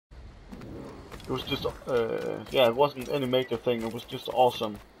It was just, yeah, it wasn't any major thing. It was just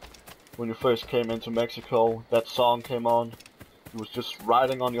awesome. When you first came into Mexico, that song came on. It was just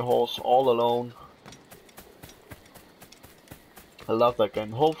riding on your horse all alone. I love that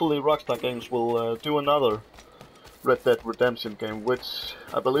game. Hopefully Rockstar Games will do another Red Dead Redemption game, which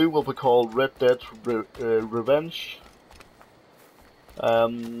I believe will be called Red Dead Revenge.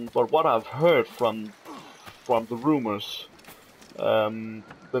 But what I've heard from the rumors, the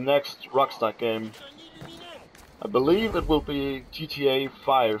next Rockstar game, I believe it will be GTA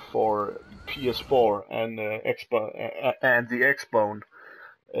 5 for PS4 and and the Xbone.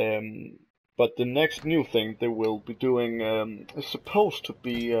 But the next new thing they will be doing is supposed to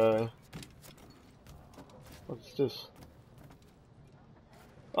be what's this?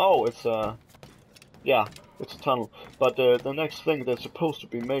 Oh, it's yeah, it's a tunnel. But the next thing they're supposed to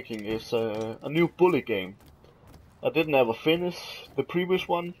be making is a new bully game. I didn't ever finish the previous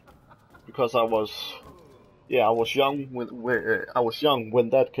one because I was young when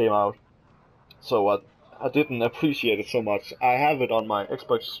that came out, so I didn't appreciate it so much. I have it on my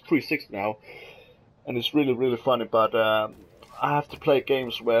Xbox 360 now, and it's really funny. But I have to play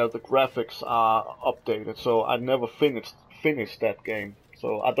games where the graphics are updated, so I never finished that game.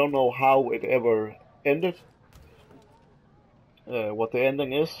 So I don't know how it ever ended, what the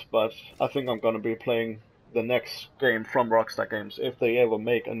ending is, but I think I'm gonna be playing the next game from Rockstar Games if they ever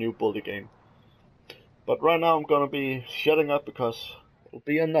make a new bully game. But right now I'm gonna be shutting up because it'll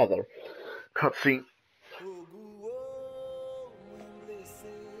be another cutscene.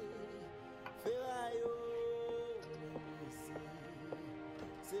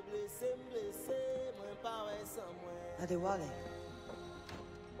 Adewale,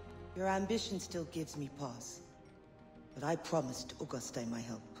 your ambition still gives me pause. But I promised Auguste my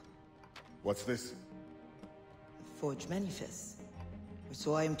help. What's this? The forged manifest. Or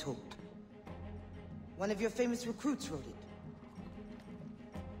so I am told. One of your famous recruits wrote it.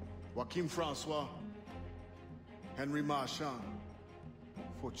 Joachim Francois, Henry Marchand,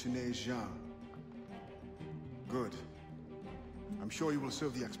 Fortuné Jean. Good. I'm sure you will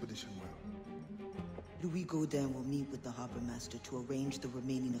serve the expedition well. Louis Gaudin will meet with the harbor master to arrange the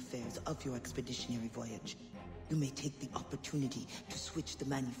remaining affairs of your expeditionary voyage. You may take the opportunity to switch the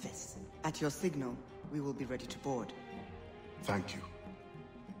manifests. At your signal, we will be ready to board. Thank you.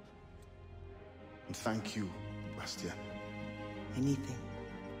 And thank you, Bastien. Anything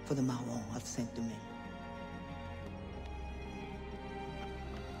for the Marron of Saint-Domingue.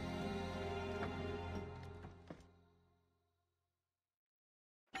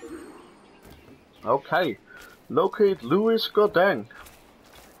 Okay, locate Louis Gaudin.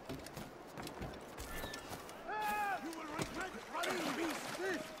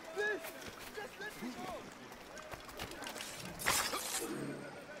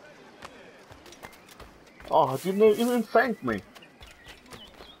 Oh, didn't even thank me.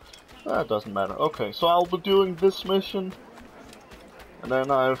 That doesn't matter. Okay, so I'll be doing this mission, and then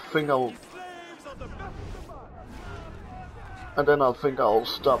I think I'll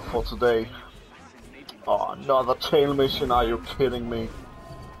stop for today. Oh, another tail mission, are you kidding me?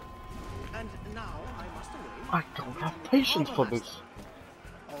 And now I must away. I don't have patience for this.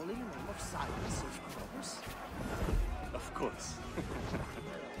 All in the name of science, of course. Of course.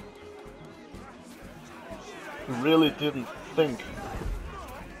 Really didn't think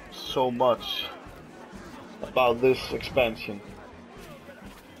so much about this expansion.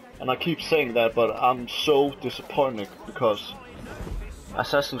 And I keep saying that, but I'm so disappointed because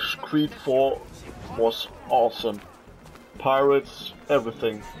Assassin's Creed 4 was awesome. Pirates,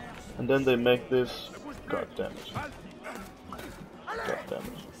 everything. And then they make this. God damn it. God damn it.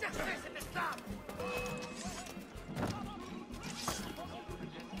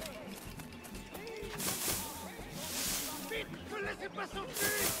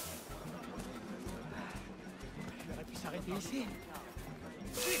 J'aurais pu s'arrêter ici.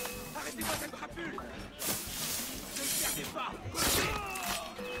 Vite, arrêtez-moi cette crapule. Ne le perdez pas.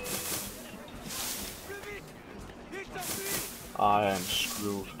 I am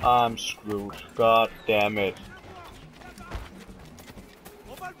screwed. I'm screwed. God damn it.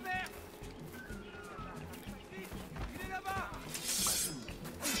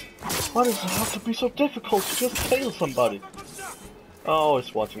 Why does it have to be so difficult to just kill somebody? Oh,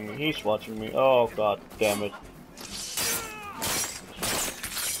 he's watching me. He's watching me. Oh, god damn it.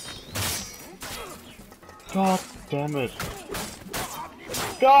 God damn it.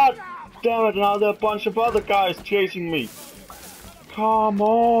 God damn it. Now there are a bunch of other guys chasing me. Come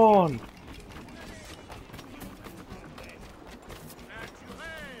on.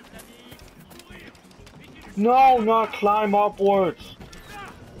 No, not climb upwards.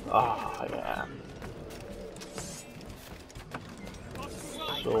 Ah, yeah.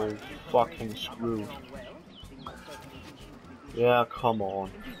 So fucking screwed. Yeah, come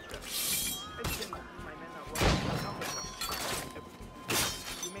on.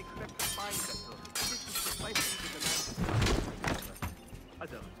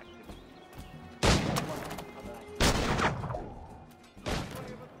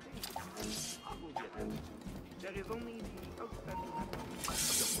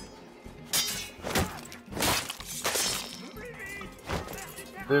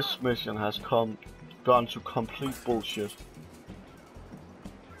 This mission has gone to complete bullshit.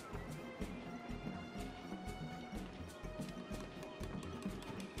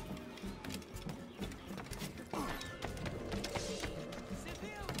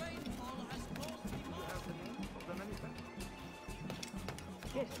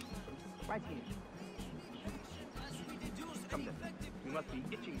 Yes, right here. Come then. You must be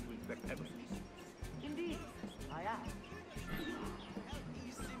itching to inspect evidence. Indeed, I am.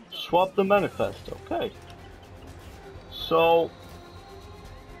 Swap the manifest, okay. So,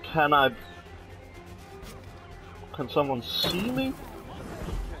 can someone see me?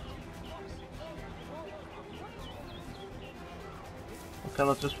 Or can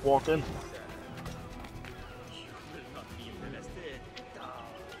I just walk in?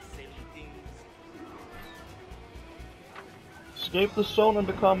 Escape the zone and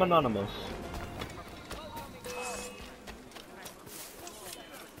become anonymous.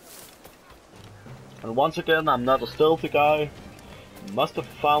 And once again, I'm not a stealthy guy. Must have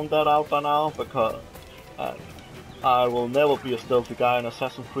found that out by now, because I will never be a stealthy guy in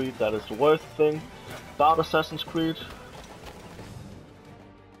Assassin's Creed. That is the worst thing about Assassin's Creed.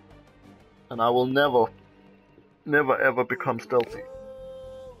 And I will never ever become stealthy.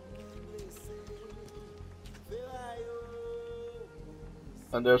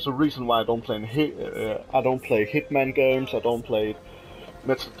 And there's a reason why I don't play Hitman games. I don't play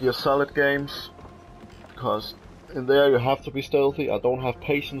Metal Gear Solid games, because in there you have to be stealthy. I don't have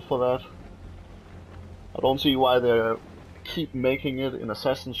patience for that. I don't see why they keep making it in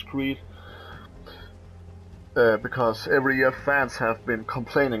Assassin's Creed, because every year fans have been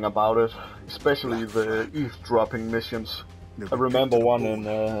complaining about it, especially the eavesdropping missions. I remember one in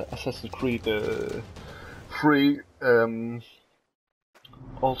Assassin's Creed 3,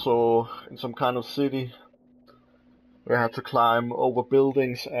 also in some kind of city, where I had to climb over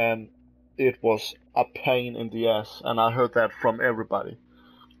buildings, and it was a pain in the ass, and I heard that from everybody.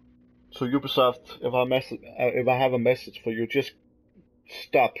 So Ubisoft, if I have a message for you, just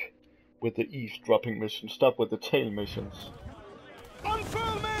stop with the eavesdropping missions, stop with the tail missions.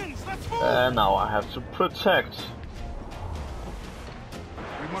 And now I have to protect.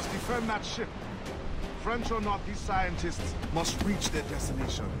 We must defend that ship. French or not, these scientists must reach their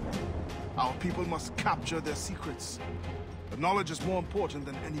destination. Our people must capture their secrets. The knowledge is more important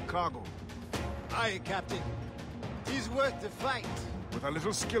than any cargo. Aye, Captain. He's worth the fight. With a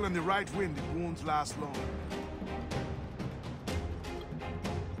little skill and the right wind, it won't last long.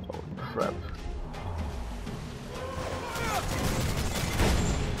 Oh crap.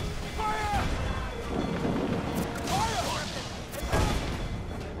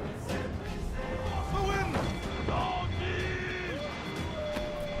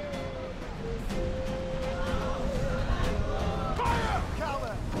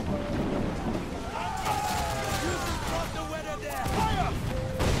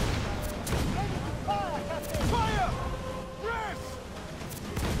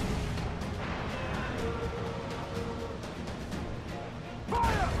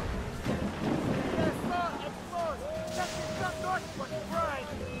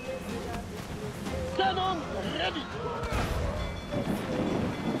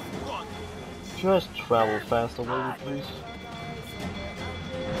 Just travel faster, will you please?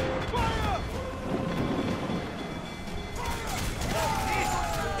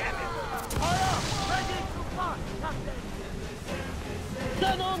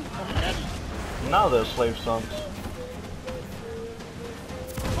 Now they're slave sons.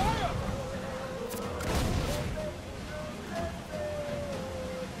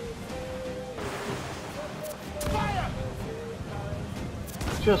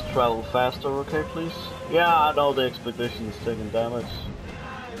 Just travel faster, okay, please? Yeah, I know the expedition is taking damage.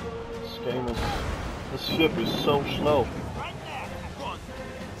 This ship is so slow.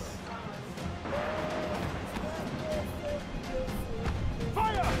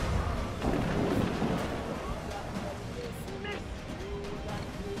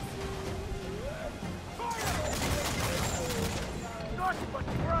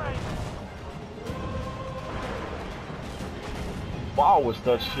 Wow, is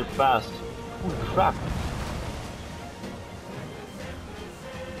that shit fast? Holy crap!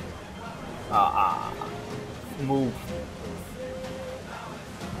 Move.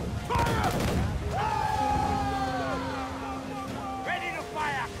 Ready to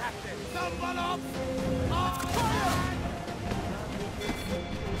fire, Captain! Someone up!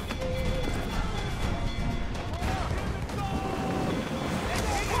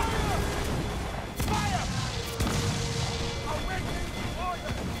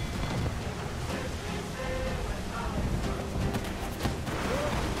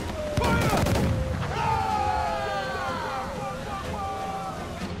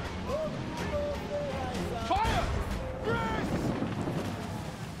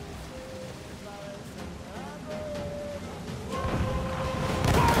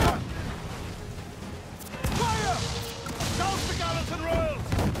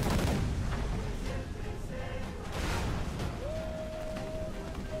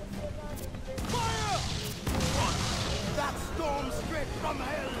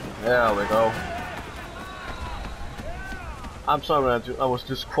 There we go. I'm sorry, I was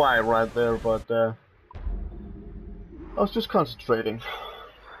just quiet right there, but I was just concentrating.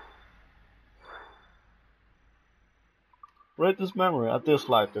 Rate this memory, I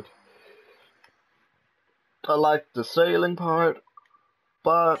disliked it. I liked the sailing part,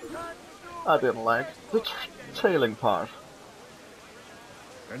 but I didn't like the tailing part.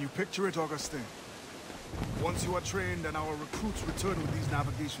 Can you picture it, Augustine? Once you are trained and our recruits return with these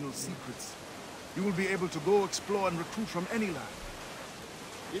navigational secrets, you will be able to go explore and recruit from any land.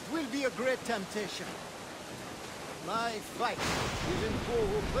 It will be a great temptation. My fight is in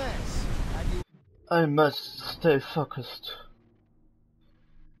Port-au-Prince, and you... I must stay focused.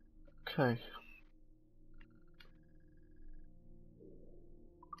 Okay.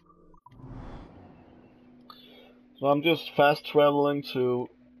 So I'm just fast traveling to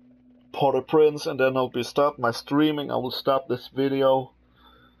Port-au-Prince, and then I'll be stopped my streaming. I will stop this video,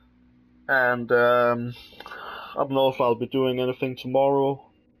 and I don't know if I'll be doing anything tomorrow.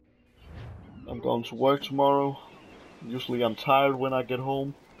 I'm going to work tomorrow. Usually I'm tired when I get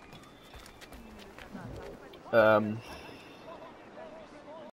home.